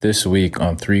This week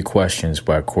on Three Questions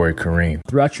by Corey Kareem.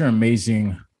 Throughout your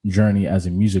amazing journey as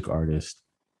a music artist,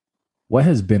 what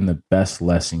has been the best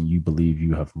lesson you believe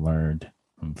you have learned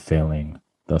from failing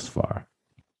thus far?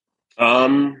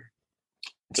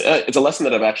 It's a lesson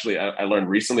that I learned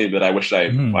recently that I wish I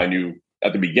knew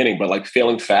at the beginning, but like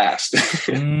failing fast,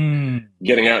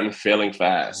 getting out and failing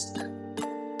fast.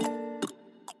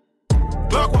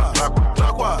 Clockwise,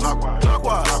 clockwise,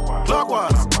 clockwise,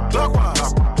 clockwise,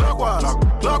 clockwise, clockwise,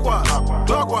 clockwise,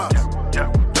 clockwise.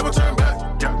 Never turn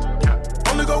back.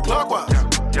 Only go clockwise.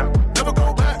 Never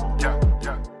go back.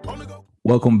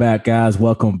 Welcome back, guys.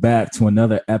 Welcome back to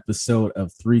another episode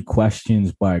of Three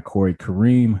Questions by Corey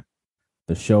Kareem,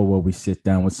 the show where we sit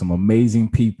down with some amazing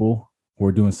people who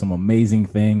are doing some amazing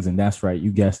things. And that's right,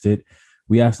 you guessed it.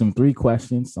 We ask them 3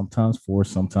 questions, sometimes 4,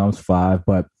 sometimes 5,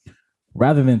 but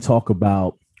rather than talk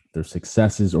about their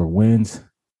successes or wins,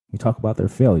 we talk about their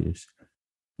failures.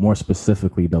 More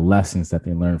specifically, the lessons that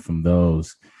they learned from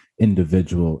those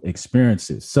individual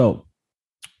experiences. So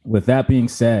with that being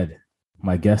said,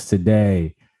 my guest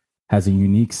today has a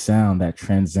unique sound that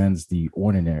transcends the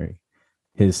ordinary.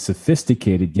 His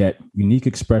sophisticated yet unique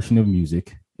expression of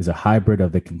music is a hybrid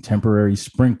of the contemporary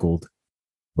sprinkled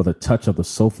with a touch of the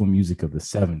soulful music of the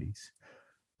 70s.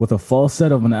 With a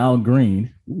falsetto of an Al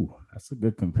Green, that's a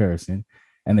good comparison,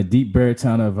 and the deep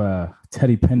baritone of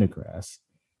Teddy Pendergrass,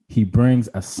 he brings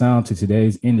a sound to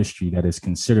today's industry that is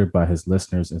considered by his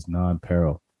listeners as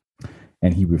non-parallel,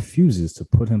 and he refuses to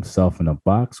put himself in a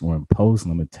box or impose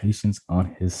limitations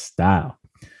on his style.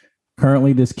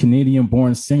 Currently, this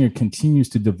Canadian-born singer continues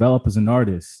to develop as an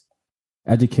artist,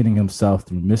 educating himself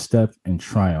through misstep and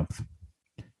triumph.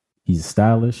 He's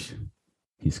stylish,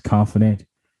 he's confident,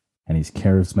 and he's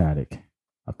charismatic,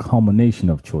 a culmination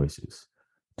of choices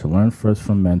to learn first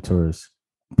from mentors,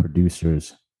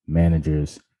 producers,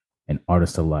 managers, and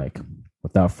artists alike.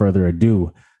 Without further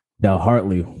ado, Del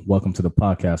Hartley, welcome to the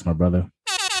podcast, my brother.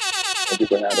 Thank you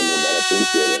for having me, man. I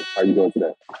appreciate it. How are you doing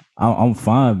today? I'm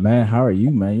fine, man. How are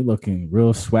you, man? You're looking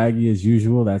real swaggy as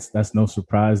usual. That's no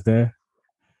surprise there.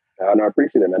 I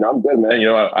appreciate it, man. I'm good, man.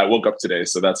 I woke up today,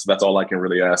 so that's all I can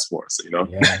really ask for. So,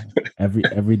 Yeah,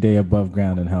 every day above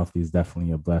ground and healthy is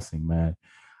definitely a blessing, man.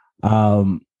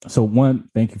 So one,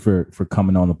 thank you for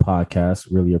coming on the podcast.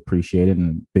 Really appreciate it,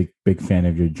 and big fan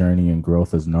of your journey and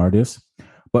growth as an artist.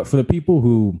 But for the people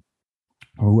who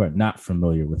are not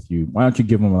familiar with you, why don't you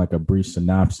give them like a brief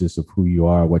synopsis of who you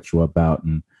are, what you're about,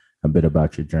 and a bit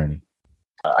about your journey?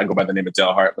 I go by the name of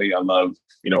Del Hartley. I love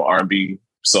R&B,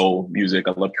 soul music.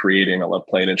 I love creating. I love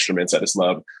playing instruments. I just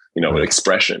love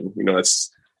expression.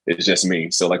 It's just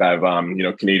me. So like I've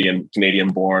Canadian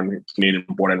born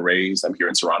and raised. I'm here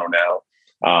in Toronto now.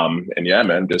 And yeah,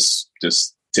 man, just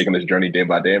taking this journey day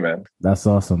by day, man. That's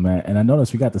awesome, man. And I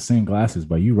noticed we got the same glasses,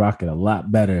 but you rock it a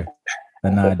lot better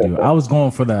than I do. I was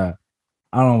going for the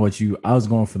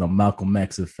Malcolm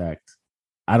X effect.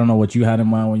 I don't know what you had in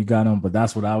mind when you got them, but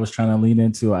that's what I was trying to lean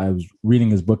into. I was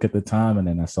reading his book at the time, and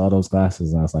then I saw those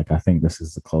glasses, and I was like, I think this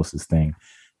is the closest thing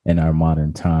in our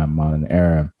modern time, modern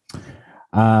era.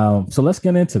 So let's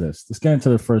get into this. Let's get into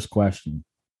the first question.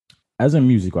 As a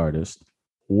music artist,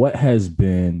 what has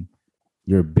been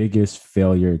your biggest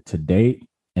failure to date,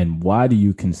 and why do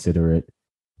you consider it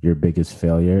your biggest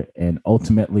failure? And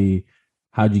ultimately,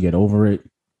 how'd you get over it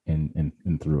and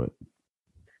through it?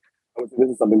 This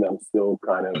is something that I'm still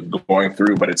kind of going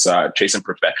through, but it's chasing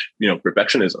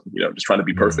perfectionism, just trying to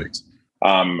be perfect.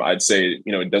 I'd say,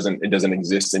 it doesn't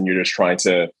exist, and you're just trying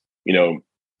to,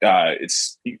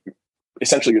 it's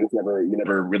essentially you're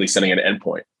never really setting an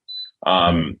endpoint.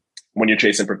 When you're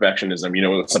chasing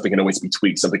perfectionism, something can always be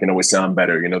tweaked. Something can always sound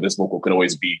better. This vocal could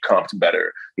always be comped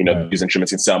better. These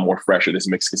instruments can sound more fresher. This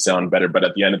mix can sound better. But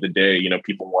at the end of the day,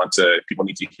 people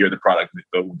need to hear the product.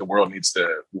 The world needs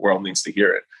to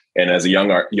hear it. And as a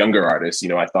younger artist,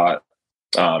 I thought,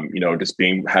 just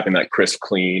having that crisp,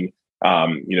 clean,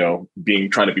 trying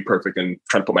to be perfect and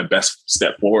trying to put my best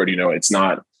step forward. It's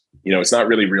not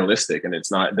really realistic, and it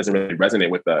doesn't really resonate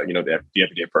with the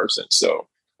everyday person. So.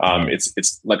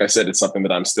 It's like I said, it's something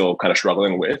that I'm still kind of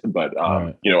struggling with, but,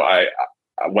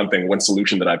 one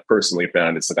solution that I personally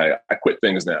found is like, I quit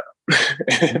things now.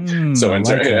 So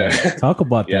talk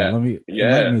about that. Let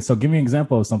me, so give me an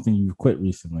example of something you quit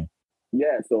recently.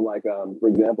 Yeah. So like, for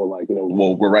example, like,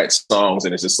 we'll write songs,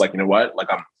 and it's just like, like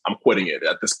I'm quitting it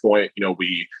at this point.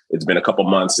 It's been a couple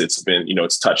months. It's been,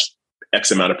 it's touched X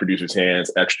amount of producers'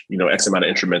 hands, X amount of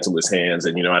instrumentalists' hands.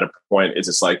 And, at a point it's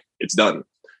just like, it's done.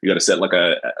 You got to set like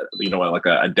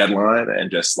a deadline,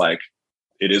 and just like,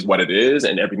 it is what it is.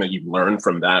 And everything that you've learned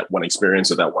from that one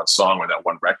experience or that one song or that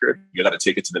one record, you got to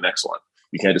take it to the next one.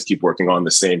 you can't just keep working on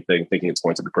the same thing thinking it's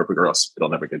going to be perfect, or else it'll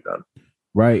never get done.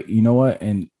 Right. You know what?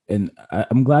 And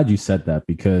I'm glad you said that,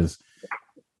 because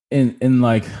in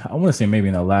like, I want to say maybe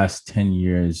in the last 10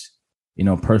 years, you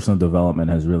know, personal development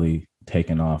has really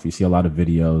taken off. You see a lot of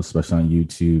videos, especially on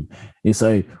YouTube. It's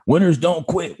like winners don't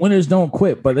quit, winners don't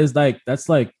quit. But it's like, that's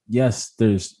like, yes,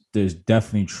 there's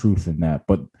definitely truth in that.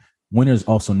 But winners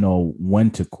also know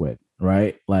when to quit,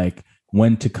 right? Like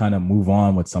when to kind of move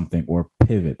on with something or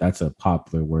pivot. That's a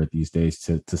popular word these days,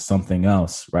 to something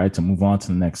else, right? To move on to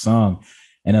the next song.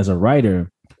 And as a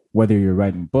writer, whether you're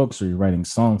writing books or you're writing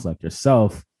songs like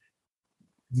yourself,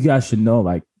 you guys should know,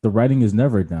 like, the writing is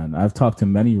never done. I've talked to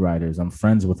many writers. I'm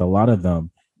friends with a lot of them.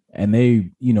 And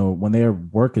they, you know, when their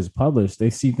work is published,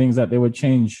 they see things that they would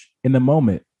change in the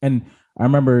moment. And I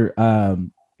remember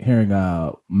hearing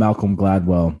Malcolm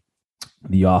Gladwell,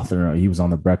 the author, he was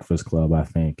on the Breakfast Club, I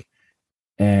think.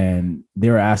 And they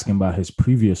were asking about his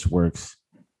previous works.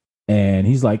 And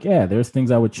he's like, yeah, there's things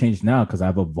I would change now because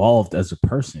I've evolved as a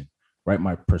person, right?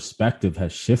 My perspective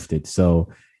has shifted. So,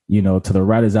 you know, to the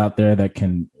writers out there that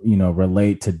can, you know,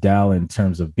 relate to Dal in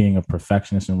terms of being a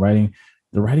perfectionist in writing,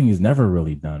 the writing is never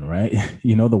really done, right?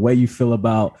 You know, the way you feel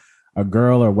about a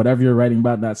girl or whatever you're writing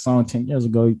about that song 10 years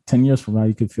ago, 10 years from now,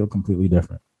 you could feel completely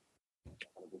different.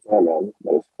 Yeah, man.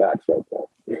 That is facts right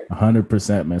there.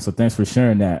 100%, man. So thanks for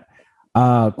sharing that.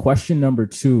 Question number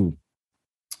 2,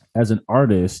 as an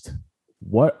artist,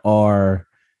 what are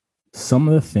some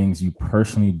of the things you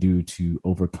personally do to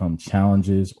overcome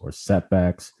challenges or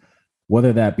setbacks,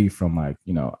 whether that be from, like,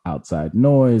 you know, outside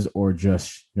noise or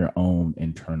just your own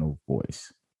internal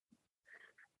voice?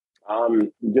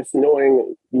 Just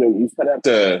knowing, you know, you kind of have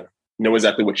to know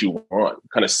exactly what you want,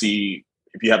 kind of see,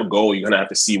 if you have a goal, you're going to have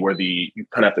to see you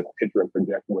kind of have to picture and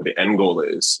project where the end goal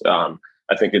is.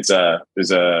 I think there's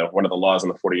one of the laws in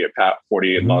the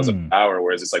 48 laws of power,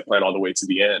 whereas it's like plan all the way to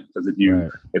the end. Because if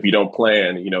you don't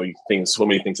plan, you know, you think so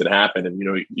many things that happen, and, you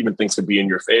know, even things could be in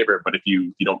your favor, but if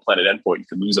you don't plan an end point, you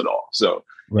could lose it all. So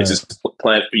it's just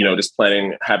just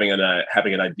planning, having an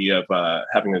idea of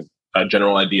having a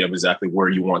general idea of exactly where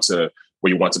you want to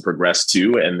progress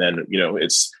to, and then, you know,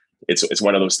 it's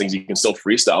one of those things you can still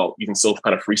freestyle. You can still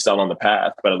kind of freestyle on the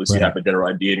path, but at least you have a general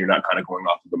idea and you're not kind of going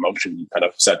off of emotion. You kind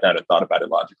of sat down and thought about it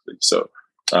logically. So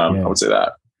I would say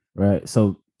that. Right.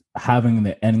 So having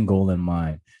the end goal in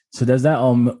mind. So does that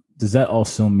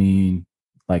also mean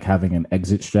like having an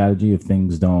exit strategy if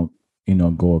things don't, you know,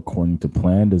 go according to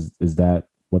plan? Is that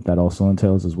what that also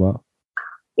entails as well?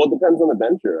 Well, it depends on the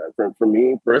venture. For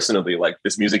me personally, like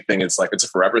this music thing, it's like it's a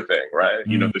forever thing, right?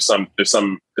 You know, there's some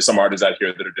artists out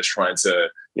here that are just trying to,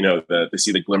 you know, they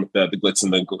see the glitz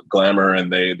and the glamour,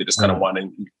 and they just kind of want to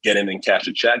get in and cash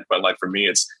a check. But like for me,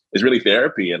 it's really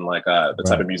therapy, and like the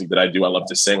type of music that I do, I love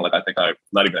to sing. Like I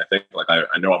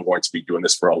know I'm going to be doing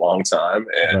this for a long time,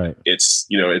 and it's,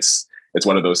 you know, it's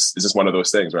one of those. It's just one of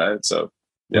those things, right? So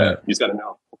you just got to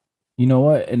know. You know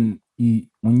what? And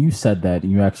when you said that,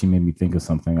 you actually made me think of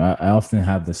something. I often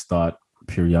have this thought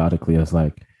periodically as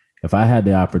like, if I had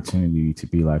the opportunity to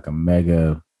be like a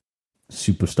mega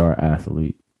superstar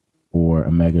athlete or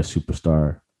a mega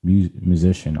superstar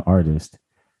musician, artist,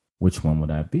 which one would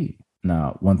I be?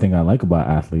 Now, one thing I like about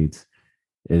athletes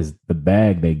is the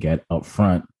bag they get up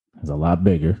front is a lot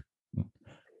bigger.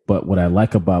 But what I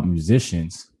like about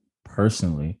musicians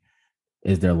personally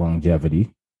is their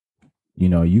longevity. You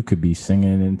know, you could be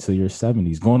singing into your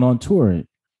 70s, going on tour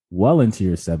well into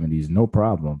your 70s, no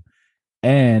problem.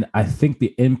 And I think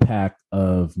the impact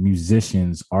of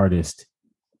musicians, artists,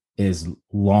 is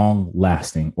long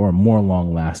lasting or more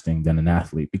long lasting than an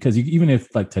athlete. Because even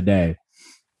if like today,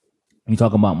 you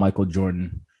talk about Michael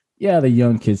Jordan, the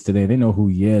young kids today, they know who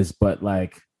he is, but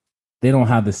like they don't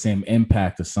have the same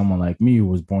impact as someone like me who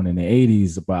was born in the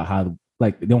 80s, about how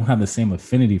like they don't have the same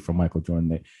affinity for Michael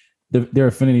Jordan. Their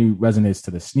affinity resonates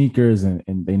to the sneakers, and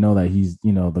they know that he's,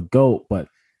 you know, the GOAT, but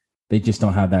they just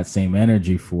don't have that same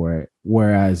energy for it.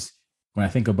 Whereas when I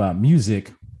think about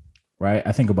music, right,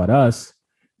 I think about us.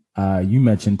 You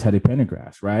mentioned Teddy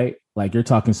Pendergrass, right? Like you're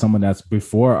talking someone that's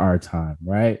before our time,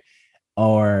 right?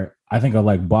 Or I think of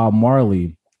like Bob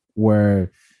Marley,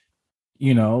 where,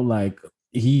 you know, like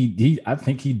I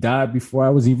think he died before I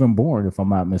was even born, if I'm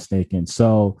not mistaken.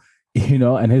 So, you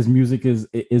know, and his music is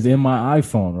in my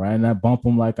iPhone, right? And I bump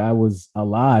him like I was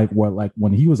alive, or like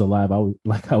when he was alive,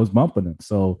 I was bumping him.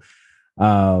 So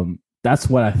that's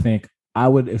what I think I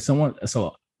would,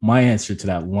 so my answer to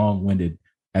that long-winded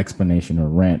explanation or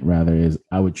rant rather is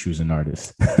I would choose an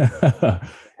artist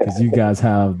because you guys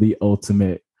have the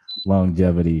ultimate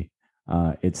longevity,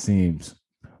 it seems.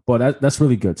 But that's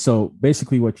really good. So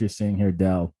basically what you're saying here,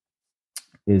 Del,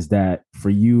 is that for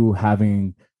you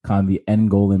having kind of the end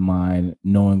goal in mind,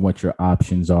 knowing what your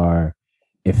options are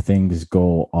if things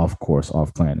go off course,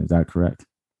 off plan. Is that correct?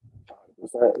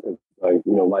 Like,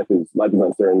 life is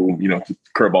uncertain.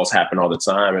 Curveballs happen all the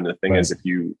time, and the thing is, if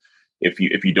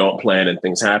you don't plan and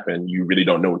things happen, you really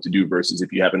don't know what to do. Versus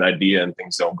if you have an idea and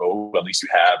things don't go, at least you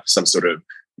have some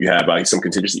some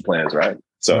contingency plans, right?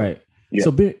 So, right. Yeah.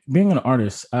 So being an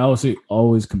artist, I also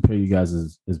always compare you guys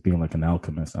as being like an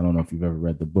alchemist. I don't know if you've ever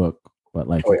read the book, but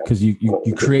like, because you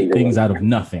create things out of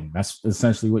nothing. That's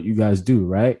essentially what you guys do,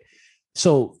 right?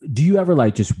 So do you ever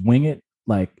like just wing it?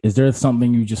 Like, is there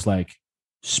something you just like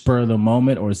spur of the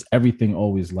moment, or is everything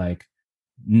always like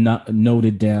not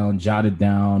noted down, jotted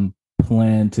down,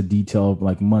 planned to detail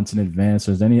like months in advance?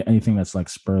 Or is there anything that's like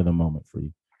spur of the moment for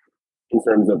you? In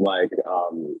terms of like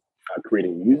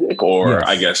creating music, or yes.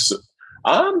 I guess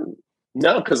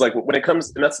no, because like when it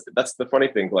comes, and that's the funny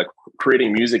thing, like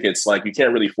creating music, it's like you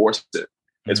can't really force it.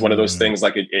 It's one of those things,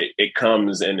 like it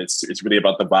comes, and it's really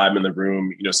about the vibe in the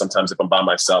room. Sometimes if I'm by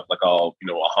myself, like I'll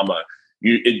hum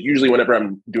usually whenever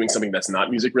I'm doing something that's not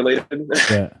music related,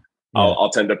 I'll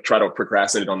tend to try to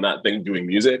procrastinate on that thing doing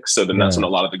music. So then that's when a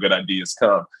lot of the good ideas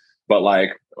come. But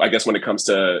like, I guess when it comes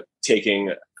to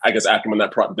taking, I guess after when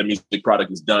the music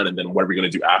product is done, and then what are we going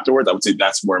to do afterwards? I would say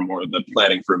that's where more of the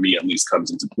planning for me at least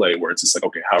comes into play, where it's just like,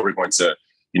 okay, how are we going to,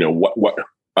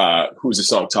 who's the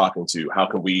song talking to? How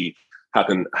can we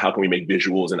make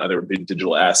visuals and other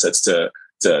digital assets to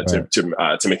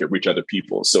make it reach other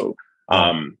people? So,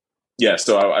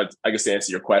 so I guess to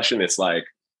answer your question, it's like,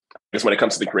 I guess when it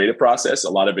comes to the creative process,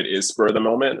 a lot of it is spur of the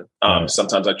moment.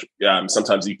 Sometimes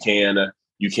you can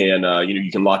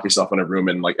lock yourself in a room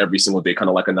and like every single day, kind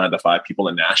of like a 9 to 5. People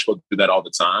in Nashville do that all the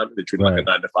time. They treat it like a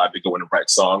 9 to 5. They go in and write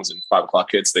songs, and 5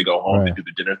 o'clock hits, they go home, they do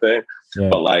the dinner thing. Yeah.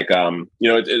 But like,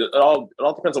 it all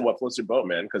depends on what floats your boat,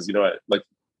 man. Because like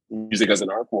music as an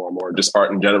art form or just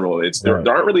art in general, there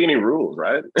aren't really any rules,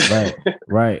 right?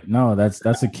 Right. No,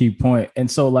 that's a key point.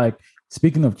 And so like,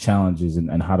 speaking of challenges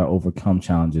and how to overcome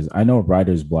challenges, I know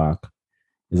writer's block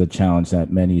is a challenge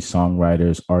that many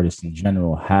songwriters, artists in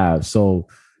general have. So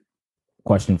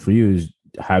question for you is,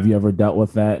 have you ever dealt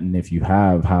with that? And if you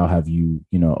have, how have you,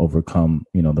 overcome,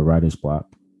 the writer's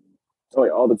block? Oh,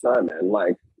 all the time, man.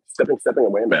 Like stepping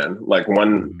away, man. Like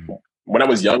when I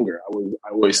was younger, I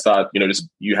always thought, just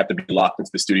you have to be locked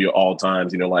into the studio all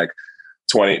times, like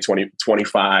 25,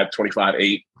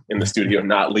 8 in the studio,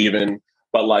 not leaving.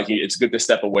 But like, it's good to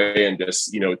step away and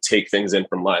just, take things in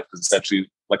from life. Because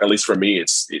essentially, like, at least for me,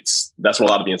 it's that's where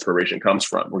a lot of the inspiration comes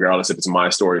from, regardless if it's my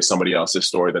story or somebody else's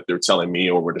story that they're telling me,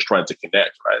 or we're just trying to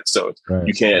connect. Right. So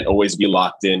you can't always be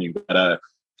locked in. You gotta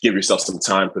give yourself some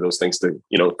time for those things to,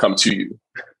 come to you.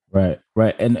 Right.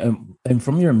 And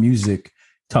from your music,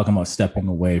 talking about stepping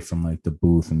away from like the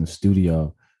booth and the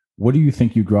studio, what do you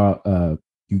think you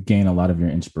gain a lot of your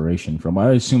inspiration from?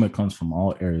 I assume it comes from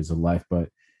all areas of life, but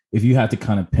if you had to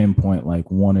kind of pinpoint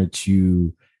like one or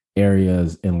two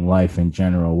areas in life in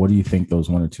general, what do you think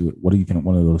one of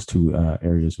those two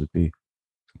areas would be?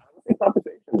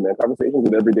 Conversations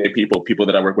with everyday people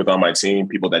that I work with on my team,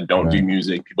 people that don't do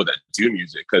music, people that do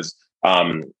music. Because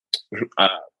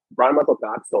Brian Michael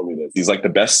Cox told me this. He's like, the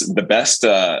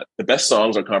best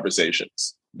songs are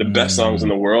conversations. The best songs in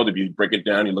the world, if you break it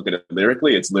down, you look at it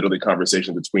lyrically, it's literally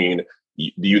conversation between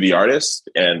you, the artist,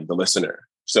 and the listener.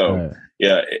 So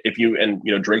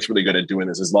Drake's really good at doing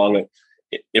this. As long as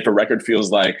if a record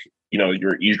feels like,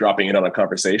 you're eavesdropping in on a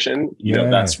conversation,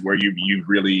 that's where you've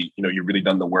really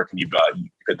done the work, and you've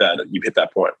hit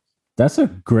that point. That's a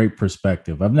great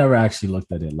perspective. I've never actually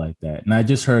looked at it like that. And I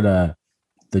just heard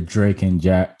the Drake and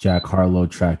Jack Harlow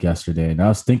track yesterday, and I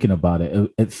was thinking about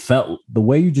it. It felt, the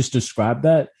way you just described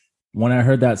that, when I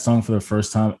heard that song for the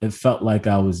first time, it felt like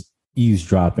I was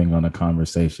eavesdropping on a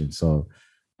conversation. So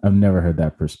I've never heard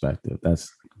that perspective.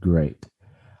 That's great.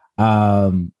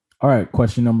 All right.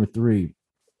 Question number 3.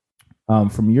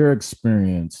 From your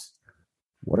experience,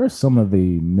 what are some of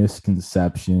the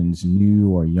misconceptions new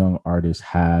or young artists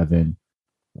have, and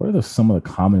what are some of the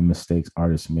common mistakes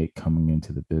artists make coming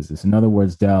into the business? In other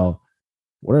words, Del,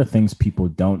 what are things people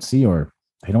don't see or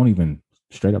they don't even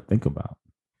straight up think about?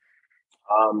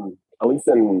 At least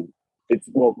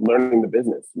learning the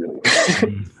business, really.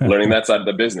 Learning that side of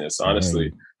the business,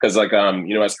 honestly. Because as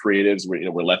creatives,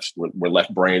 we're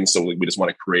left brains, so we just want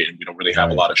to create, and we don't really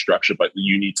have a lot of structure. But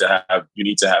you need to have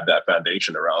that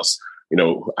foundation, or else,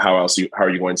 how are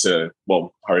you going to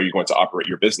operate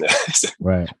your business?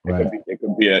 Right. It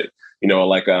could be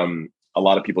a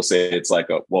lot of people say it's like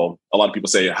a lot of people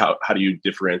say, how do you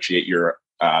differentiate your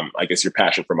your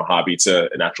passion from a hobby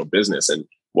to an actual business? And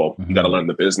you got to learn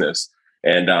the business.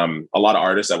 And a lot of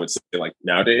artists, I would say, like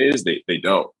nowadays, they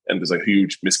don't. And there's a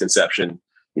huge misconception,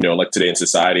 like today in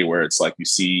society, where it's like you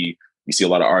see a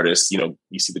lot of artists, you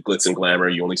see the glitz and glamour.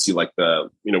 You only see like the,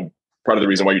 part of the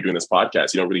reason why you're doing this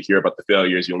podcast. You don't really hear about the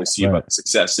failures. You only see about the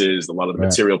successes, a lot of the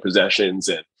material possessions,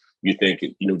 and you think,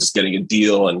 just getting a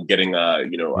deal and getting a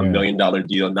 $1 million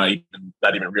deal, not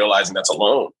even realizing that's a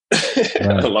loan,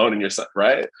 a loan in yourself,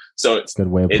 right? So it's a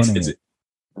good way of putting it.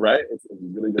 Right. It's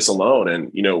really just a loan. And,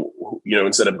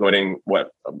 instead of getting a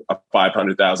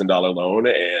 $500,000 loan,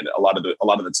 and a lot of the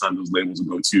time those labels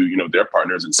will go to, their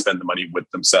partners and spend the money with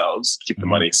themselves, keep the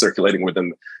money circulating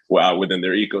within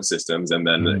their ecosystems. And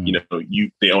then,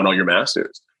 they own all your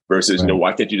masters versus,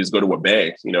 why can't you just go to a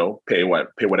bank, pay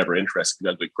whatever interest,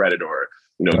 good credit, or,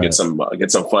 get some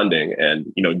funding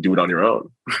and, do it on your own.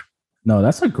 No,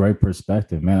 that's a great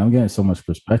perspective, man. I'm getting so much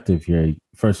perspective here.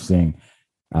 First thing,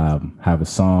 have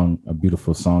a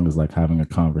beautiful song is like having a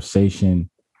conversation,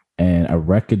 and a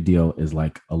record deal is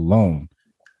like a loan.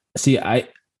 See,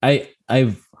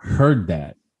 I've heard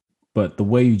that, but the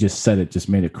way you just said it just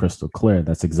made it crystal clear.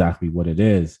 That's exactly what it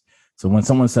is. So when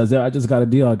someone says, "Yeah, I just got a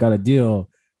deal,"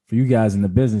 for you guys in the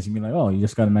business, you mean like, "Oh, you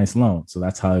just got a nice loan." So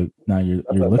that's how now you're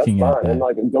looking at that. And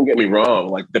like, don't get me wrong.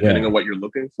 Like, depending on what you're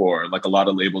looking for, like a lot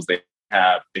of labels, they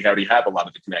already have a lot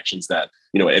of the connections that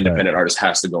an independent artist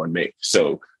has to go and make.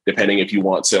 So depending if you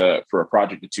want for a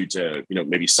project or two to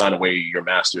maybe sign away your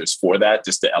masters for that,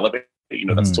 just to elevate,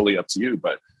 that's totally up to you.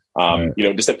 But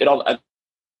just it all.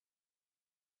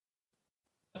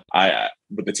 I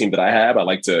with the team that I have, I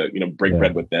like to break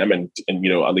bread with them and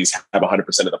at least have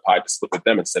 100% of the pie to split with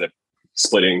them instead of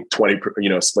splitting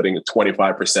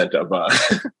 25% of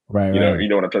right. You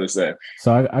know what I'm trying to say.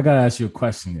 So I gotta ask you a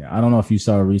question here. I don't know if you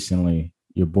saw recently,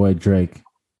 your boy Drake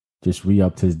just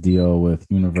re-upped his deal with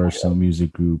Universal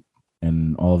Music Group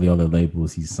and all the other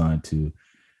labels he signed to.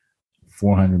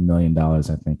 $400 million, I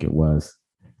think it was.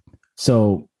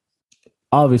 So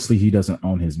obviously he doesn't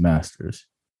own his masters.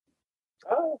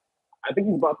 I think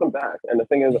he's bought them back. And the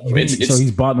thing is, so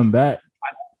he's bought them back.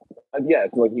 Yeah,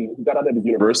 like he got out of his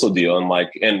Universal deal,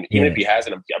 and even if he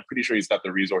hasn't, I'm pretty sure he's got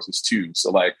the resources too. So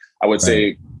like, I would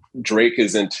say Drake,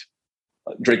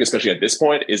 especially at this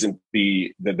point, isn't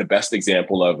the best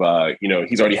example of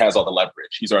he's already has all the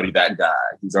leverage. He's already that guy.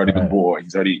 He's already the boy.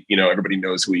 He's already everybody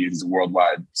knows who he is. He's a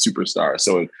worldwide superstar.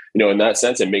 So in that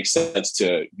sense, it makes sense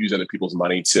to use other people's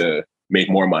money to make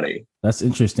more money. That's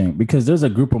interesting because there's a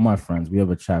group of my friends. We have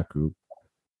a chat group.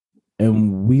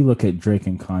 And we look at Drake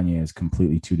and Kanye as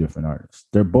completely two different artists.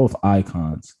 They're both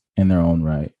icons in their own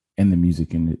right, in the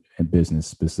music and business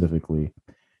specifically,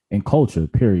 and culture,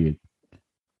 period.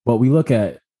 But we look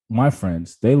at my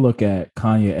friends, they look at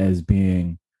Kanye as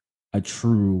being a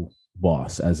true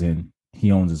boss, as in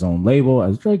he owns his own label,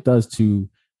 as Drake does too.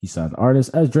 He signs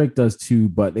artists, as Drake does too.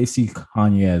 But they see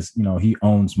Kanye as, he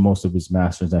owns most of his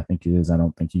masters. I think it is. I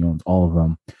don't think he owns all of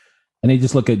them. And they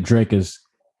just look at Drake as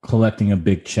collecting a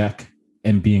big check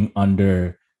and being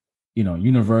under,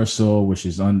 Universal, which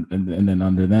is and then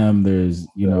under them, there's,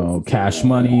 Cash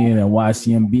Money and then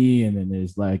YCMB. And then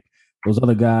there's like those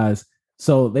other guys.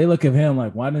 So they look at him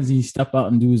like, why doesn't he step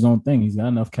out and do his own thing? He's got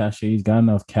enough cachet. He's got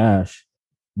enough cash.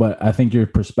 But I think your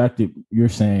perspective, you're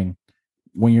saying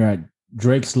when you're at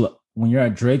Drake's level,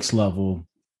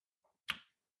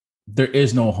 there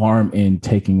is no harm in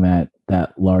taking that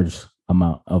large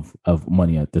amount of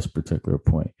money at this particular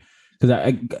point.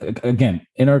 Because again,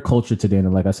 in our culture today,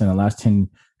 and like I said, in the last 10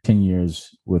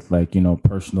 years with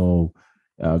personal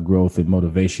growth and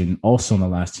motivation, also in the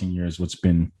last 10 years, what's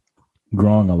been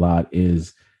growing a lot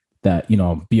is that,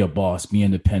 be a boss, be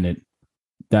independent,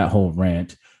 that whole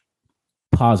rant,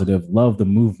 positive, love the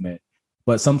movement.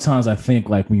 But sometimes I think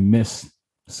like we miss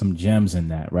some gems in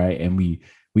that, right? And we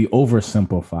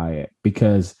oversimplify it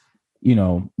because,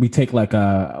 we take like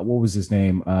what was his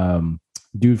name?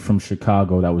 Dude from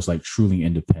Chicago that was like truly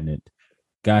independent.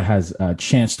 Guy has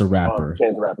Chance the Rapper.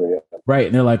 Chance the Rapper, yeah. Right.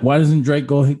 And they're like, why doesn't Drake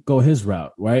go his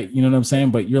route? Right. You know what I'm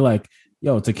saying? But you're like,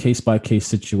 yo, it's a case by case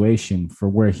situation for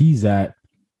where he's at.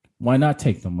 Why not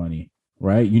take the money?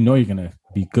 Right. You're going to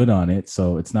be good on it.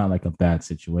 So it's not like a bad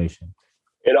situation.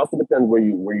 It also depends where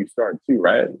you start too.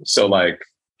 Right. So like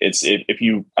I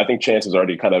think Chance is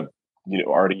already kind of,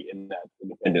 already in that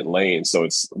independent lane. So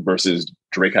it's versus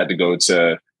Drake had to go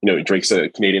to, Drake's a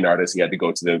Canadian artist. He had to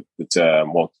go to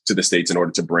the States in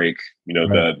order to break,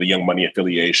 the Young Money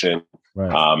affiliation.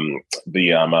 Right.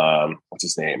 What's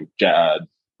his name?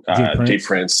 Jay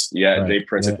Prince. Yeah. Right. Jay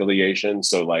Prince affiliation.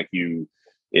 So like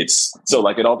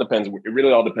it all depends. It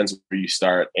really all depends where you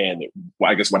start. And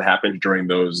I guess what happened during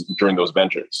those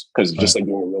ventures. Cause just like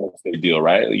doing real real estate deal,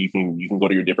 right? You can go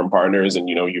to your different partners and,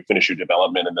 you finish your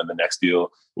development, and then the next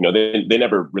deal, they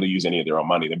never really use any of their own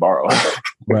money. They borrow.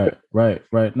 Right.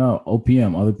 No,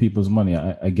 OPM, other people's money.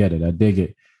 I get it. I dig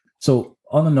it. So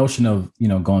on the notion of,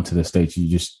 going to the States, you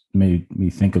just made me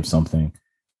think of something.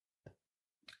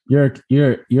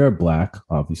 You're Black,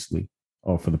 obviously.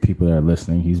 Or for the people that are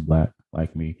listening, he's Black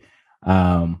like me.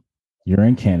 You're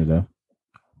in Canada.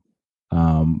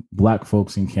 Black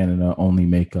folks in Canada only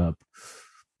make up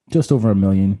just over 1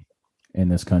 million in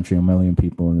this country, 1 million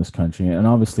people in this country. And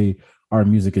obviously our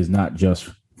music is not just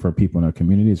for people in our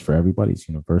community, it's for everybody. It's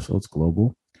universal, it's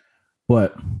global.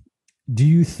 But do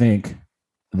you think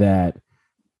that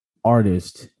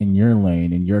artists in your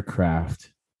lane, in your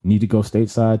craft, need to go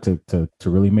stateside to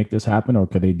really make this happen? Or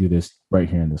could they do this right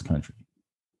here in this country?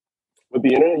 With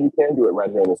the internet, you can do it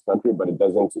right here in this country, but it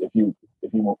doesn't. If you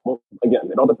again,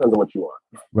 it all depends on what you want.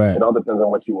 Right. It all depends on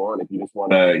what you want. If you just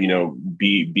want to,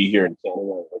 be here in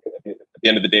Canada, at the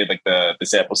end of the day, like the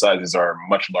sample sizes are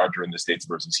much larger in the States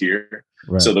versus here.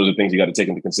 Right. So those are things you got to take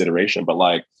into consideration. But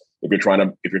like, if you're trying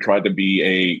to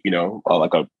be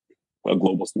like a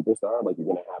global superstar, like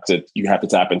you have to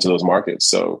tap into those markets.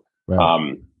 So,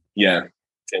 right.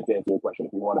 To answer your question,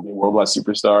 if you want to be a worldwide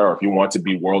superstar, or if you want to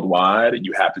be worldwide,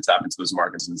 you have to tap into those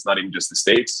markets. And it's not even just the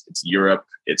States, it's Europe,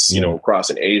 it's, across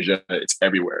in Asia, it's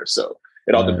everywhere. So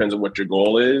it all depends on what your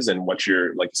goal is and what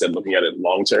you're, like you said, looking at it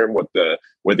long term,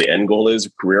 where the end goal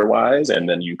is career wise. And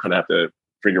then you kind of have to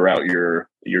figure out your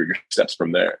steps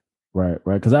from there. Right.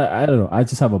 Cause I don't know. I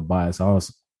just have a bias. I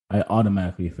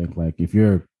automatically think like, if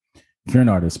you're an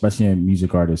artist, especially a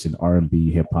music artist in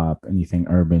R&B, hip hop, anything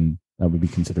urban, that would be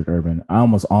considered urban, I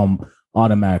almost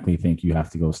automatically think you have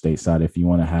to go stateside if you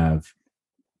want to have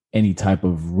any type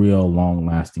of real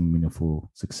long-lasting,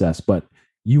 meaningful success. But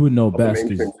you would know best.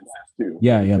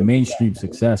 Mainstream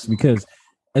success. Because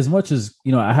as much as,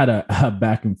 I had a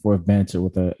back and forth banter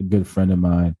with a good friend of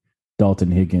mine,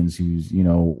 Dalton Higgins, who's,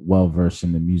 well-versed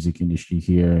in the music industry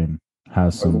here and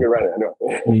has some, and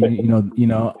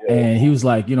he was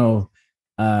like,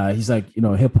 he's like,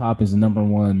 hip hop is the number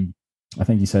one. I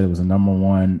think he said it was a number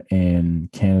one in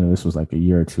Canada. This was like a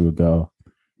year or two ago.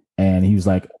 And he was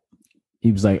like,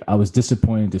 I was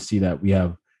disappointed to see that we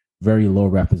have very low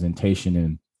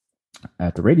representation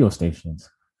at the radio stations.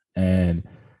 And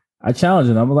I challenged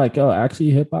him. I'm like,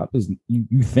 actually hip hop is,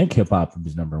 you think hip hop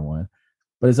is number one,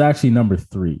 but it's actually number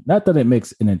 3. Not that it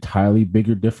makes an entirely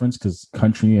bigger difference, because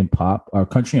country and pop, or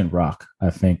country and rock, I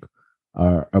think,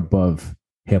 are above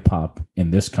hip hop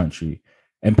in this country.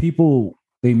 And people,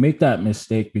 they make that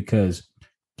mistake because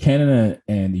Canada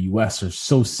and the US are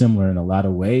so similar in a lot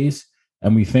of ways.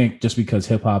 And we think just because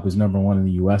hip hop is number 1 in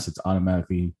the US, it's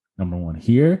automatically number 1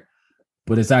 here,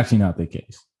 but it's actually not the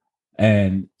case.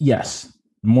 And yes,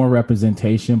 more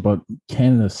representation, but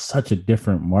Canada is such a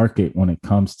different market when it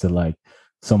comes to like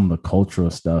some of the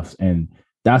cultural stuff. And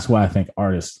that's why I think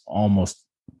artists almost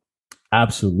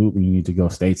absolutely need to go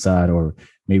stateside, or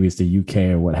maybe it's the UK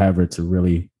or whatever, to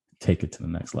really take it to the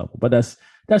next level. But that's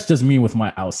just me with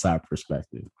my outside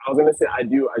perspective. I was going to say, I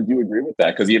do agree with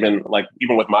that. Because even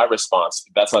with my response,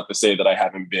 that's not to say that I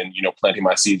haven't been, planting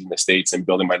my seeds in the States and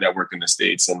building my network in the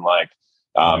States. And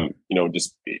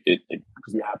just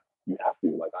because you have to,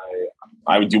 like,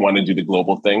 I do want to do the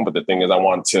global thing. But the thing is, I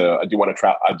do want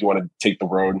to take the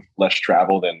road less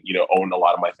traveled and, own a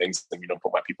lot of my things and,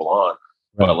 put my people on.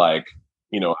 Right. But I have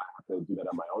to do that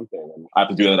on my own thing. And I have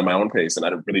to do that at my own pace. And I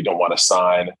really don't want to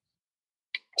sign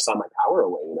my power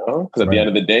away, because at the end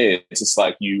of the day, it's just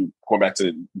like, you going back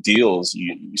to deals,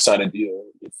 you sign a deal,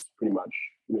 it's pretty much,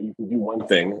 you can do one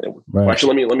thing. Right.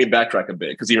 Actually, let me backtrack a bit,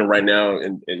 because even right now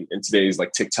in today's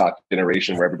like TikTok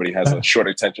generation, where everybody has a short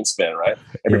attention span, right?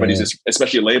 Everybody's just,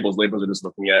 especially labels are just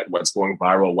looking at what's going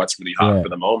viral, what's really hot for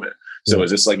the moment. So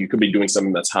it's just like, you could be doing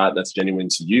something that's hot, that's genuine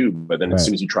to you, but then as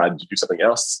soon as you try to do something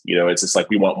else, it's just like,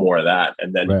 we want more of that,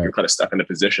 and then you're kind of stuck in a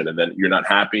position, and then you're not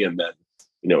happy, and then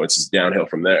it's just downhill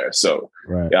from there. So,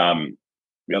 like, at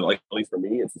least for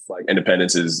me, it's just like,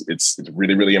 independence it's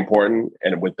really, really important.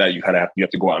 And with that, you have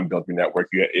to go out and build your network.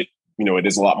 It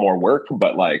is a lot more work,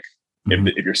 but like,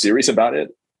 if you're serious about it,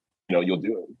 you'll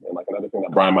do it. And like, another thing that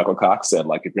Brian Michael Cox said,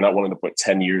 like, if you're not willing to put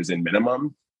 10 years in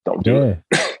minimum, don't do it.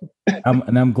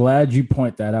 I'm glad you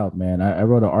point that out, man. I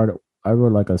wrote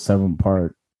like a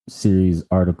 7-part series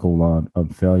article on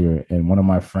failure. And one of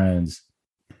my friends,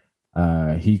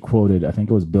 he quoted, I think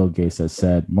it was Bill Gates, that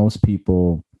said, most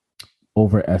people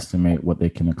overestimate what they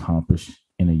can accomplish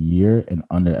in a year and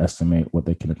underestimate what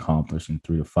they can accomplish in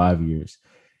 3 to 5 years.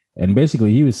 And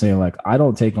basically he was saying, like, I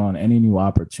don't take on any new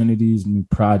opportunities, new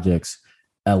projects,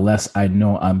 unless I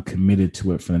know I'm committed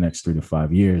to it for the next 3 to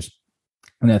 5 years.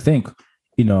 And I think,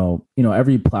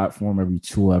 every platform, every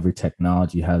tool, every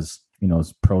technology has,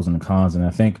 its pros and cons. And I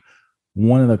think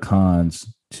one of the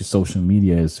cons to social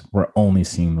media is we're only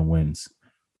seeing the wins.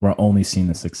 We're only seeing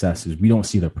the successes. We don't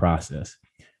see the process.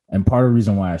 And part of the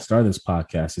reason why I started this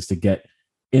podcast is to get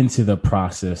into the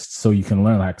process so you can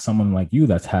learn, like someone like you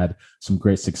that's had some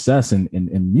great success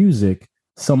in music,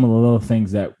 some of the little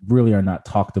things that really are not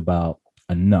talked about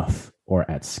enough or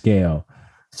at scale.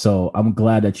 So I'm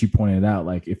glad that you pointed out,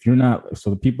 like, if you're not, so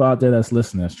the people out there that's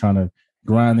listening, that's trying to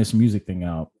grind this music thing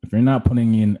out, if you're not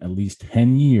putting in at least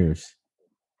 10 years,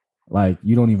 like,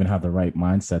 you don't even have the right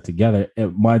mindset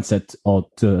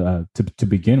to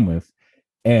begin with.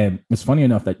 And it's funny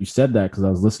enough that you said that, because I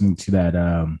was listening to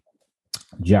that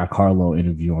Jack Harlow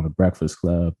interview on the Breakfast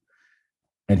Club,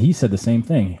 and he said the same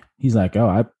thing. He's like,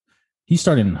 he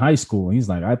started in high school, and he's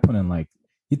like, I put in like,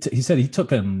 he said he took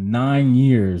him 9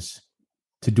 years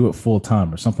to do it full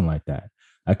time or something like that.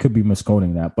 I could be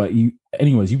misquoting that, but he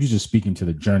was just speaking to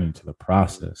the journey, to the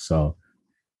process. So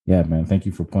yeah, man, thank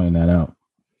you for pointing that out.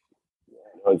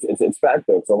 It's fact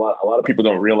though. So a lot of people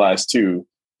don't realize too,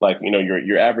 like,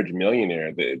 your average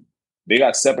millionaire, they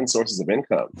got 7 sources of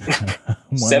income.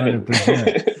 7.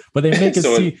 But they make it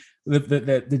see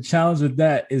the challenge with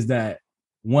that is that,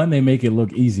 one, they make it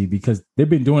look easy because they've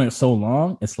been doing it so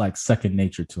long, it's like second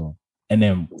nature to them. And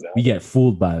then we get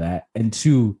fooled by that. And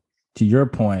 2, to your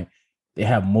point, they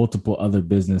have multiple other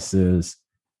businesses,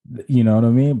 you know what I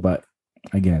mean? But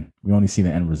again, we only see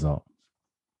the end result.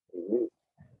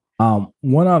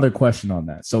 One other question on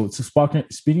that. So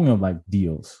speaking of like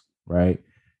deals, right?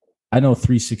 I know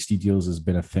 360 deals has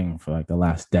been a thing for like the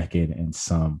last decade and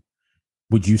some.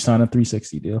 Would you sign a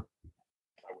 360 deal?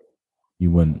 You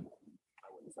wouldn't.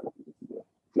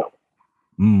 No.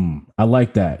 I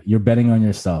like that. You're betting on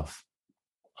yourself.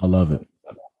 I love it.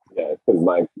 Yeah, because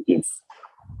I guess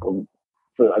for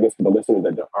the listeners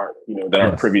that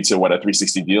aren't privy to what a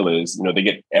 360 deal is, they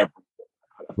get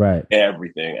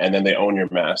everything, and then they own your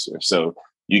master. So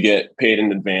you get paid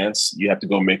in advance. You have to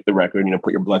go make the record.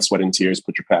 Put your blood, sweat, and tears.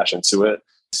 Put your passion to it.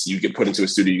 So you get put into a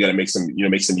studio. You got to make some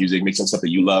music, make some stuff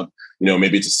that you love.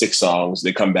 Maybe it's 6 songs.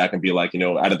 They come back and be like,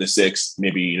 out of the 6,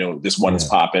 maybe this one is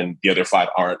popping, the other 5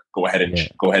 aren't. Go ahead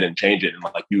and change it. And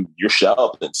like you're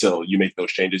shelved until you make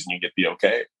those changes and you get the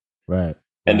okay. Right.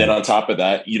 And then on top of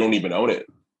that, you don't even own it.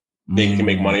 They can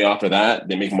make money off of that.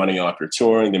 They make money off your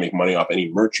touring. They make money off any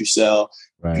merch you sell.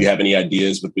 Right. If you have any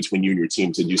ideas between you and your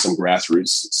team to do some grassroots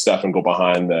stuff and go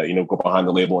behind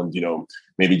the label and,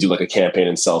 maybe do like a campaign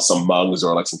and sell some mugs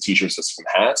or like some t-shirts or some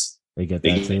hats, they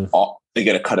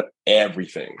get a cut of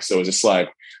everything. So it's just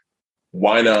like,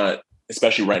 why not,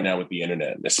 especially right now with the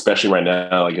internet, especially right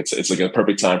now, like it's like a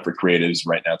perfect time for creatives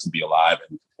right now to be alive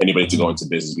and anybody to go into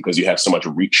business because you have so much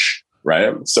reach.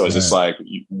 Right. So it's just like,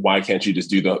 why can't you just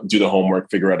do the homework,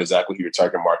 figure out exactly who your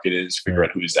target market is, figure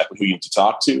out who you need to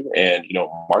talk to and,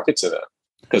 market to them.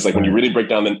 Because like when you really break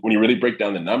down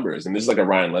the numbers, and this is like a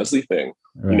Ryan Leslie thing,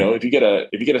 if you get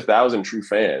 1,000 true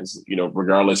fans,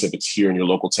 regardless if it's here in your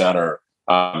local town or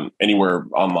anywhere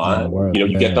online,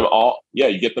 you get them all. Yeah.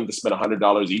 You get them to spend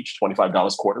 $100 each,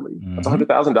 $25 quarterly. That's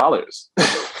 $100,000.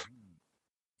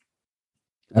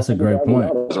 That's a great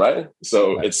point. Right.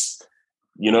 So it's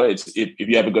if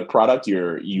you have a good product,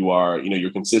 you're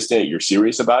consistent, you're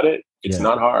serious about it. It's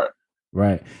not hard.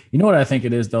 Right. You know what I think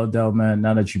it is though, Del, man,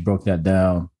 now that you broke that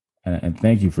down and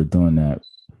thank you for doing that.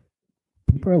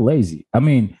 People are lazy. I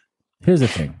mean, here's the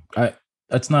thing.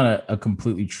 That's not a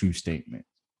completely true statement.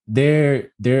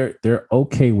 They're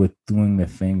okay with doing the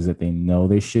things that they know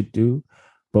they should do.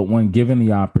 But when given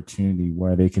the opportunity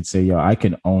where they could say, I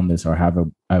can own this or have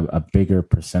a bigger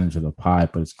percentage of the pie,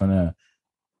 but it's going to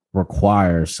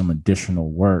require some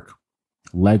additional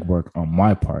legwork on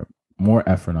my part, more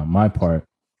effort on my part.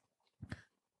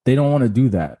 They don't want to do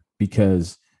that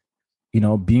because,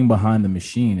 being behind the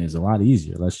machine is a lot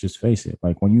easier. Let's just face it.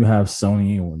 Like when you have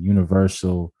Sony or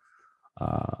Universal,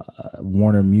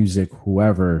 Warner Music,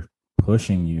 whoever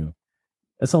pushing you,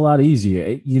 it's a lot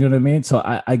easier. You know what I mean? So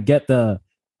I get the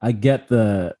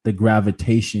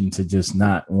gravitation to just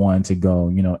not want to go,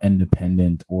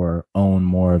 independent or own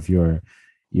more of your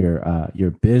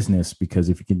business, because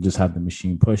if you can just have the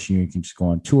machine push you can just go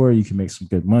on tour, you can make some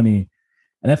good money.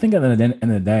 And I think at the end of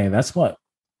the day, that's what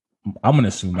I'm going to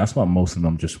assume. That's what most of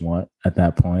them just want at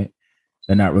that point.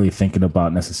 They're not really thinking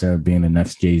about necessarily being the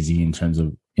next Jay-Z in terms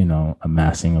of,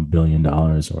 amassing $1 billion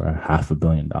or $500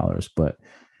 million. But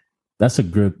that's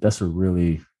a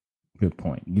really good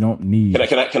point. You don't need.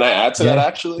 Can I add to that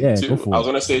actually? Yeah, too. I was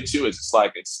going to say too. It's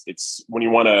like it's when you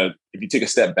want to, if you take a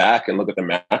step back and look at the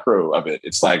macro of it,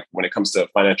 it's like when it comes to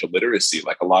financial literacy,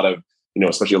 like a lot of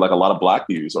especially like a lot of Black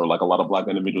youths or like a lot of Black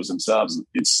individuals themselves,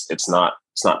 it's not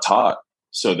taught.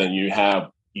 So then you have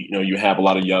a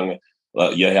lot of young,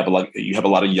 you have a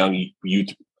lot of young youth.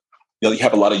 You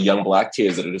have a lot of young Black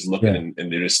kids that are just looking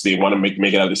and they want to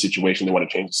make it out of the situation. They want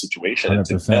to change the situation. 100%. And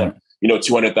to them,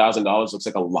 $200,000 looks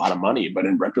like a lot of money, but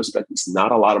in retrospect, it's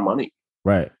not a lot of money.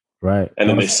 Right. And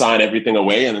then they sign everything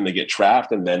away, and then they get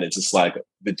trapped, and then it's just like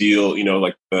the deal,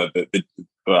 like then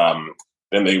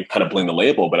they kind of blame the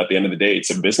label. But at the end of the day, it's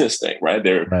a business thing, right?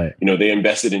 They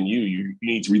invested in you. You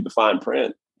need to read the fine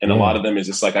print. And a lot of them is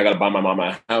just like, I got to buy my mom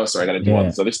a house, or I got to do all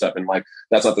this other stuff. And like,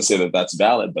 that's not to say that that's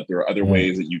valid, but there are other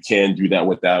ways that you can do that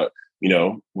without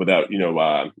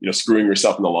screwing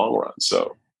yourself in the long run.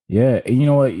 So. Yeah. And you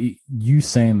know what? You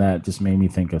saying that just made me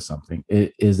think of something.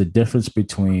 It is a difference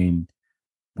between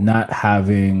not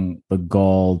having the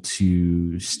gall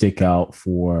to stick out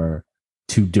to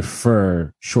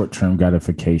defer short-term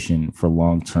gratification for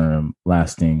long-term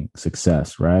lasting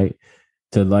success, right?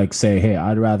 To like say, hey,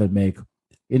 I'd rather make,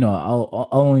 I'll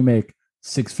only make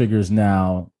 6 figures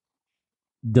now,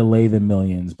 delay the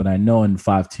millions, but I know in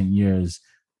 5-10 years,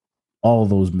 all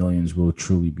those millions will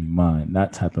truly be mine.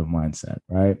 That type of mindset,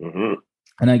 right? Mm-hmm.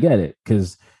 And I get it,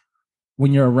 because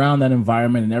when you're around that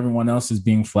environment and everyone else is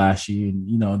being flashy,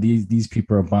 and these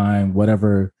people are buying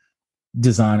whatever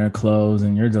designer clothes,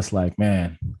 and you're just like,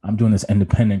 man, I'm doing this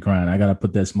independent grind. I got to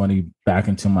put this money back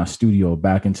into my studio,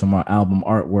 back into my album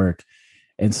artwork.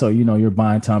 And so, you're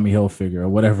buying Tommy Hilfiger or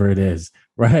whatever it is,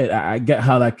 right? I get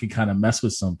how that could kind of mess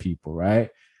with some people,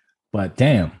 right? But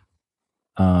damn,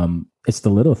 it's the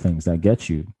little things that get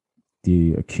you,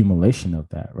 the accumulation of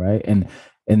that, right? And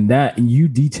you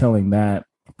detailing that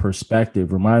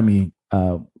perspective remind me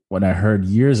when I heard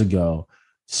years ago.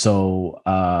 So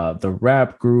the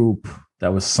rap group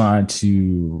that was signed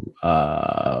to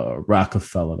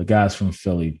Rockefeller, the guys from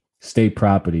Philly, State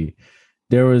Property,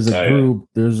 there was a group.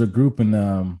 There's a group in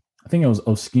I think it was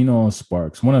Oskino and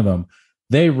Sparks. One of them,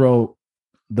 they wrote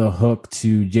the hook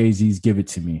to Jay-Z's "Give It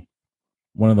to Me."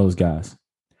 One of those guys,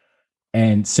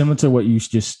 and similar to what you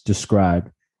just described,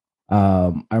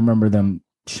 I remember them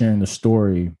sharing the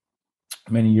story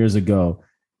many years ago.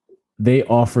 They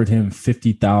offered him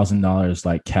 $50,000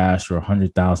 like cash or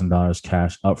 $100,000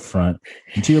 cash up front.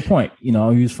 And to your point, he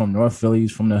was from North Philly,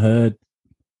 he's from the hood.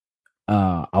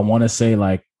 I want to say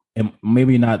like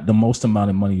maybe not the most amount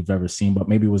of money you've ever seen, but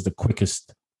maybe it was the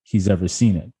quickest he's ever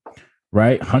seen it.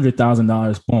 Right?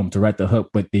 $100,000, boom, to write the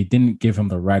hook, but they didn't give him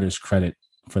the writer's credit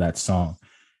for that song.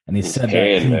 And they said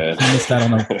he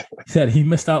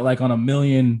missed out like on $1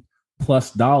 million+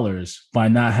 by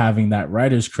not having that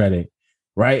writer's credit.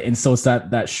 Right. And so it's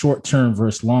that short-term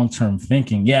versus long-term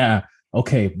thinking. Yeah.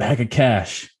 Okay. Bag of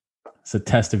cash. It's a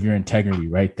test of your integrity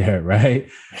right there. Right.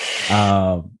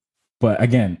 But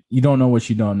again, you don't know what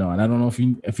you don't know. And I don't know if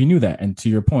you knew that. And to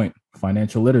your point,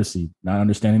 financial literacy, not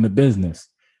understanding the business,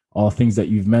 all things that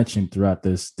you've mentioned throughout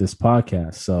this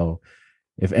podcast. So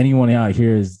if anyone out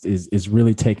here is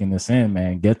really taking this in,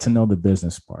 man, get to know the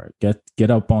business part, get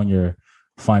up on your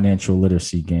financial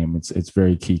literacy game. It's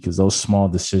very key, because those small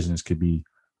decisions could be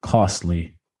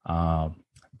costly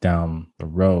down the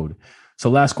road.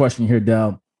 So last question here,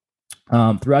 Del.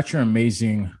 Throughout your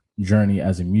amazing journey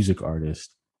as a music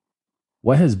artist,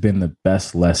 what has been the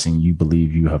best lesson you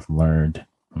believe you have learned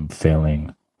from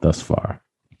failing thus far?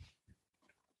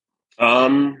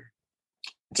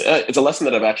 It's a lesson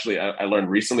that I learned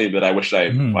recently that I wish I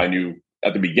knew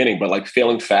at the beginning, but like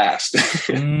failing fast,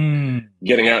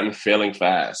 getting out and failing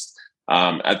fast.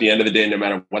 At the end of the day, no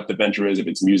matter what the venture is, if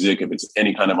it's music, if it's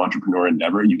any kind of entrepreneur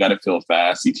endeavor, you got to fail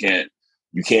fast. You can't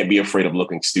be afraid of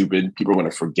looking stupid. People are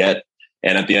going to forget.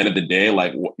 And at the end of the day,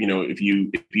 like, if you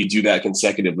do that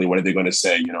consecutively, what are they going to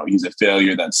say? He's a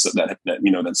failure that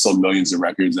sold millions of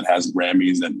records, that has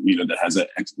Grammys, that has $1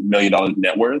 million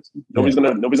net worth. Nobody's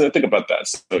gonna think about that.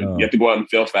 So you have to go out and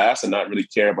fail fast and not really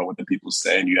care about what the people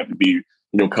say. And you have to be,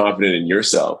 confident in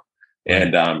yourself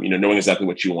and, knowing exactly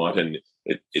what you want. And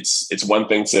it's one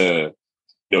thing to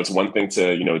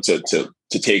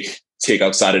take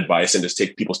outside advice and just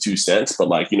take people's 2 cents. But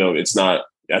like, it's not,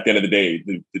 at the end of the day,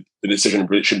 the decision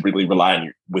should really rely on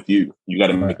you. With you. You got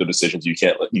to make the decisions. You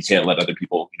can't let other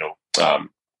people,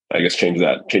 change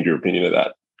your opinion of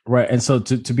that. Right. And so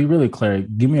to be really clear,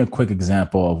 give me a quick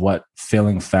example of what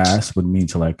failing fast would mean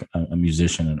to like a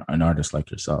musician and an artist like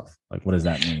yourself. Like, what does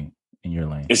that mean in your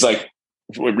lane? It's like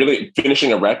really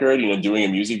finishing a record, doing a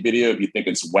music video. If you think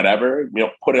it's whatever,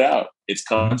 put it out. It's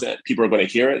content. People are going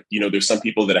to hear it. There's some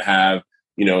people that have,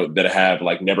 that have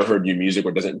like never heard your music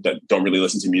or that don't really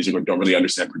listen to music or don't really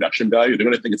understand production value, they're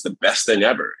going to think it's the best thing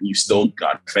ever. And you still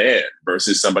got a fan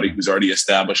versus somebody who's already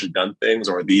established and done things,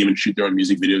 or they even shoot their own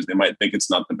music videos. They might think it's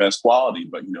not the best quality,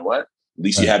 but you know what? At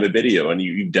least you have a video, and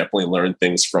you definitely learn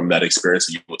things from that experience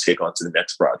that you will take on to the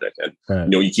next project.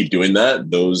 And you keep doing that,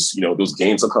 those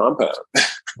gains will compound.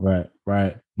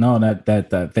 Right. No,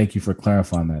 that thank you for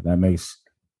clarifying that. That makes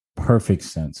perfect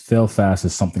sense. Fail fast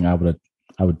is something I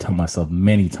would tell myself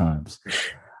many times.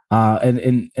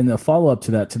 And the follow up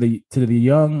to that, to the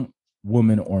young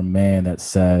woman or man that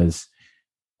says,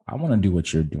 I want to do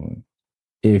what you're doing.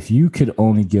 If you could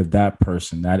only give that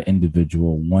person, that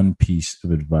individual, one piece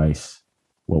of advice,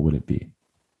 what would it be?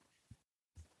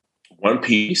 One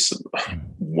piece?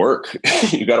 Work.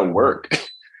 You got to work,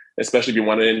 especially if you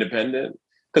want an independent.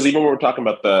 Because even when we're talking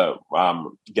about the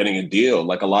getting a deal,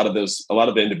 like a lot of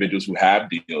the individuals who have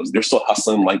deals, they're still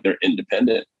hustling like they're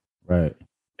independent, right?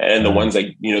 And the ones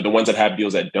that have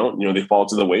deals that don't, they fall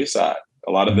to the wayside.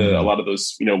 A lot of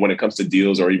those, when it comes to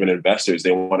deals or even investors,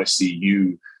 they want to see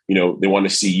you. They want to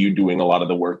see you doing a lot of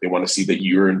the work. They want to see that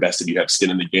you're invested, you have skin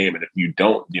in the game. And if you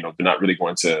don't, they're not really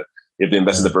going to, if they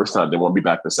invested the first time, they won't be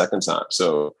back the second time.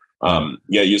 So,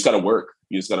 you just got to work.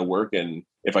 And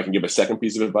if I can give a second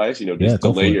piece of advice, just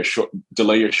delay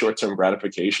your short-term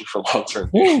gratification for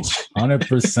long-term gains.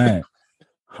 100%.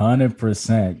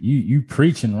 You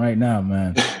preaching right now,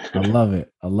 man. I love it.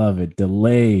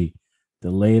 Delay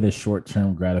the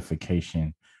short-term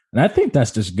gratification. And I think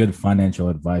that's just good financial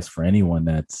advice for anyone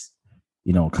that's,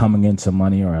 coming into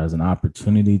money or has an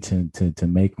opportunity to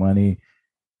make money.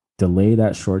 Delay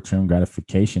that short-term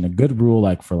gratification. A good rule,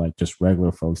 for just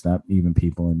regular folks, not even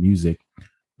people in music.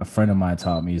 A friend of mine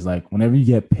taught me is whenever you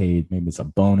get paid, maybe it's a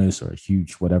bonus or a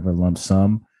huge whatever lump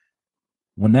sum,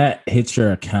 when that hits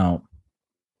your account,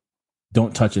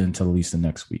 don't touch it until at least the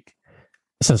next week.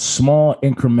 It's a small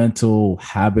incremental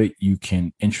habit you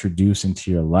can introduce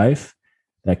into your life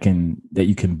that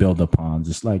you can build upon.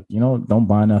 Just don't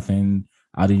buy nothing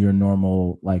out of your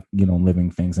normal,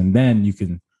 living things. And then you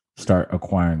can start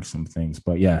acquiring some things.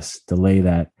 But yes, delay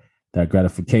that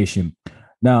gratification.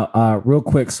 Now, real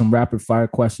quick, some rapid fire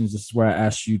questions. This is where I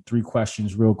ask you 3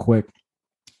 questions real quick.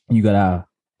 You got to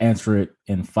answer it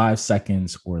in 5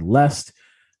 seconds or less.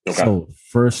 Okay. So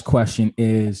first question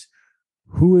is,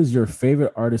 who is your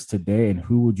favorite artist today and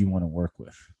who would you want to work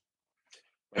with?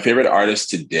 My favorite artist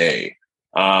today.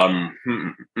 I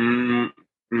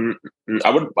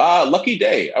would Lucky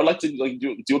Day. I would like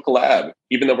to do a collab,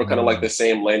 even though we're kind of the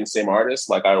same lane, same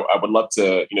artist. I would love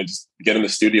to, just get in the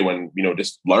studio and,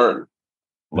 just learn,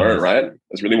 right?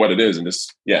 That's really what it is. And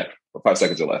just, 5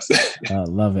 seconds or less.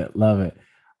 Love it.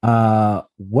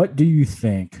 What do you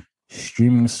think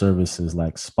streaming services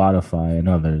like Spotify and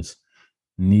others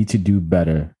need to do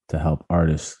better to help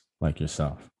artists like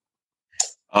yourself?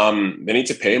 They need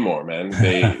to pay more, man.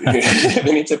 They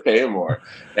need to pay more.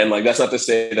 And that's not to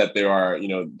say that there are,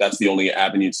 that's the only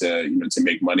avenue to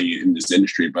make money in this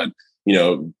industry. But,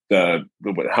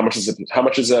 how much is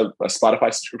a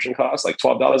Spotify subscription cost? Like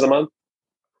 $12 a month?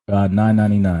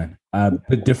 $9.99. A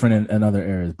bit different in other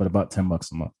areas, but about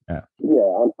 $10 a month. Yeah. Yeah.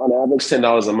 On average,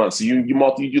 $10 a month. So you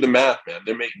do the math, man.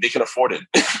 They can afford it.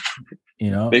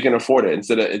 They can afford it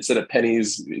instead of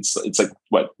pennies. It's like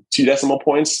what, 2 decimal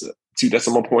points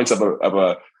of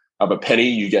a penny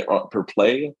you get per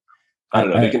play. I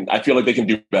don't know. I feel like they can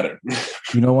do better.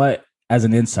 You know what? As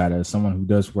an insider, as someone who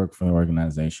does work for the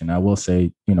organization, I will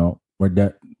say,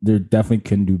 they definitely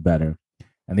can do better.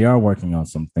 And they are working on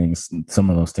some things, some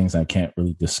of those things I can't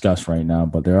really discuss right now,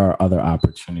 but there are other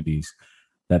opportunities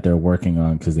that they're working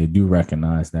on because they do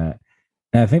recognize that.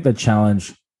 And I think the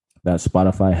challenge that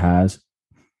Spotify has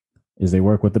is they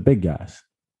work with the big guys.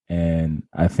 And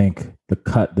I think the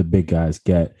cut the big guys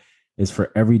get is for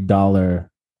every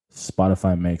dollar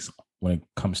Spotify makes when it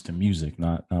comes to music,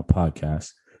 not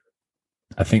podcasts.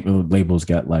 I think the labels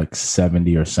get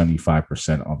 70 or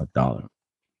 75% on the dollar.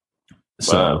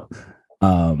 So,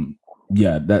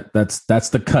 that's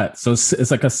the cut. So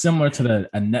it's like a similar to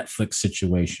a Netflix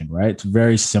situation, right? It's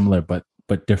very similar, but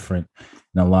different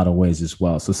in a lot of ways as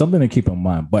well. So something to keep in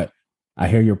mind. But I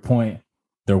hear your point.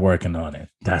 They're working on it.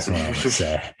 That's what I would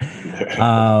say.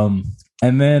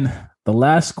 And then the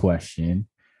last question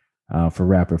for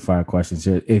rapid fire questions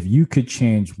here: if you could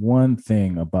change one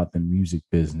thing about the music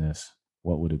business,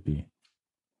 what would it be?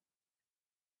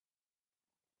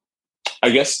 I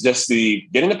guess just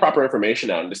getting the proper information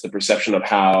out and just the perception of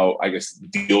how,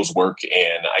 deals work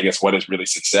and what is really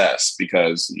success.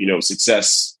 Because,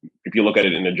 success, if you look at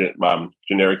it in a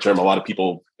generic term, a lot of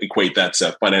people equate that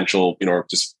to financial,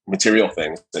 just material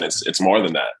things. And it's more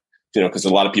than that. because a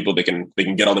lot of people, they can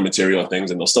get all the material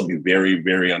things and they'll still be very,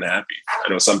 very unhappy. I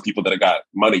know some people that have got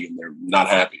money and they're not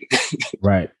happy.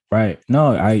 Right.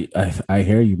 No, I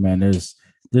hear you, man.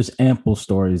 There's ample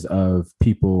stories of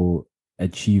people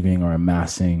achieving or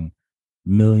amassing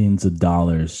millions of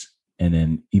dollars and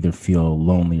then either feel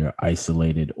lonely or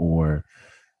isolated or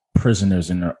prisoners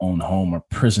in their own home or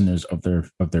prisoners of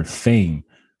their fame.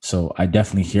 So I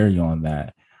definitely hear you on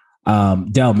that.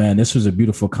 Del, man, this was a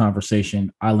beautiful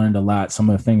conversation. I learned a lot. Some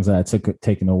of the things that I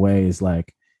taken away is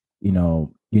like,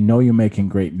 you're making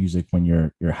great music when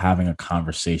you're having a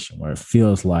conversation where it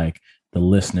feels like the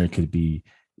listener could be,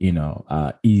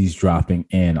 eavesdropping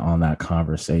in on that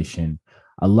conversation.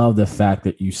 I love the fact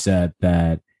that you said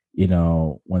that,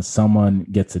 when someone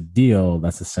gets a deal,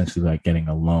 that's essentially like getting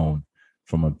a loan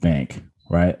from a bank,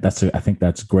 right? I think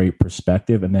that's great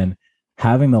perspective. And then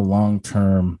having the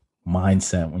long-term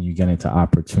mindset when you get into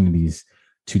opportunities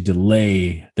to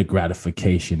delay the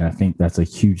gratification. I think that's a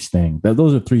huge thing.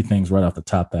 Those are three things right off the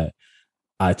top that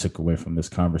I took away from this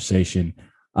conversation.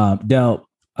 Del,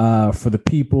 for the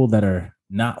people that are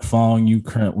not following you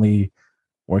currently,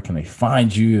 where can they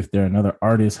find you? If they're another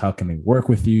artist, how can they work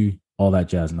with you? All that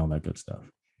jazz and all that good stuff.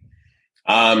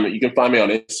 You can find me on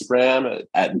Instagram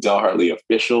at Del Hartley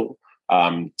Official,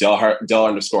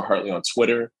 Del_Hartley on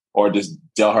Twitter, or just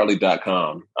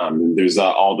delhartley.com. There's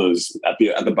all those at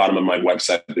the bottom of my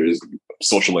website. There's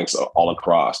social links all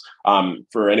across.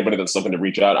 For anybody that's looking to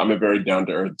reach out, I'm a very down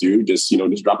to earth dude. Just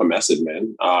drop a message,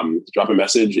 man. Drop a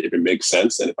message if it makes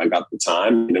sense, and if I got the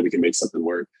time, we can make something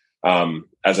work.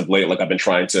 As of late, like I've been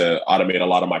trying to automate a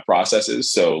lot of my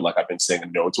processes, so like I've been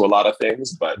saying no to a lot of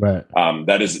things, but right.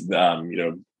 That is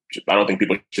I don't think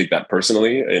people take that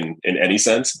personally in any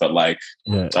sense, but like,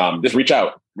 just reach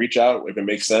out if it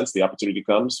makes sense. The opportunity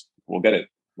comes, we'll get it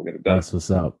done. That's what's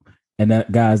up. And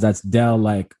that, guys, that's Del,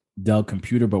 like Dell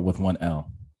Computer, but with one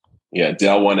L. Yeah,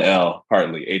 Del 1L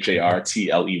Hartley,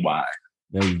 Hartley.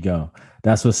 There you go.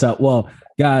 That's what's up. Well,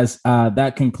 guys,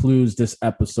 that concludes this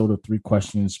episode of 3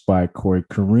 Questions by Corey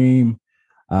Kareem.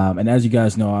 And as you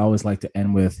guys know, I always like to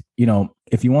end with,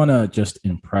 if you want to just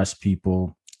impress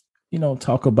people,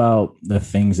 talk about the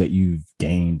things that you've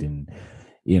gained and,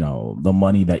 the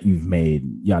money that you've made,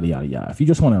 yada, yada, yada. If you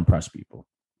just want to impress people,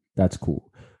 that's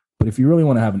cool. But if you really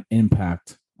want to have an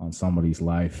impact on somebody's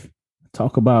life,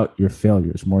 talk about your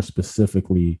failures, more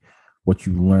specifically, what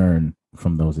you learn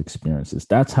from those experiences.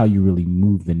 That's how you really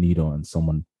move the needle in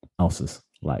someone else's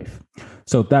life.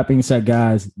 So that being said,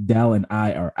 guys, Del and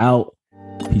I are out.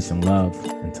 Peace and love.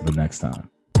 Until the next time.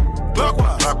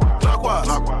 Clockwise, clockwise,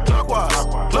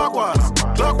 clockwise, clockwise.